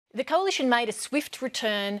The Coalition made a swift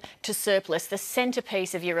return to surplus the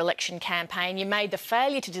centrepiece of your election campaign. You made the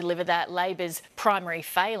failure to deliver that Labor's primary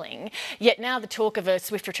failing, yet now the talk of a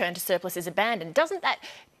swift return to surplus is abandoned. Doesn't that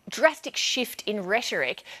drastic shift in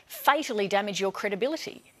rhetoric fatally damage your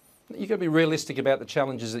credibility? You've got to be realistic about the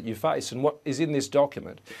challenges that you face, and what is in this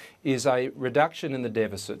document is a reduction in the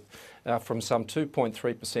deficit from some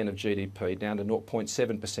 2.3% of GDP down to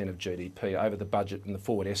 0.7% of GDP over the budget and the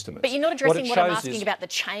forward estimates. But you're not addressing what I'm asking about, the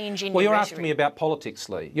change in Well, your you're rhetoric. asking me about politics,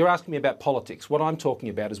 Leigh. You're asking me about politics. What I'm talking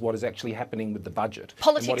about is what is actually happening with the budget.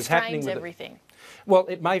 Politics and what is frames happening with everything. Well,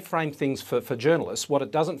 it may frame things for journalists. What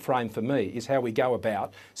it doesn't frame for me is how we go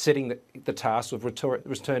about setting the task of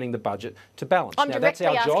returning the budget to balance. I'm now, that's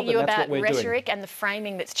our directly job, asking you and that's about what we're doing. rhetoric and the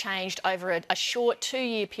framing that's changed over a short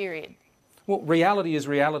 2-year period. Well, reality is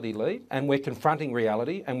reality, Leigh, and we're confronting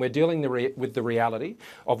reality, and we're dealing with the reality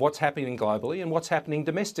of what's happening globally and what's happening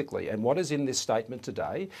domestically. And what is in this statement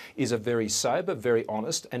today is a very sober, very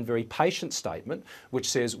honest and very patient statement which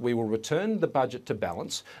says we will return the budget to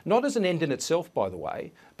balance, not as an end in itself, by the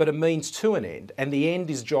way, but a means to an end. And the end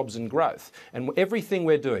is jobs and growth. And everything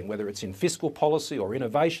we're doing, whether it's in fiscal policy or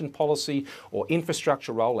innovation policy or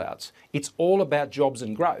infrastructure rollouts, it's all about jobs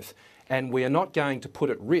and growth. And we are not going to put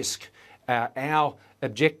at risk our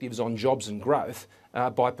objectives on jobs and growth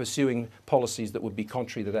by pursuing policies that would be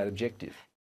contrary to that objective.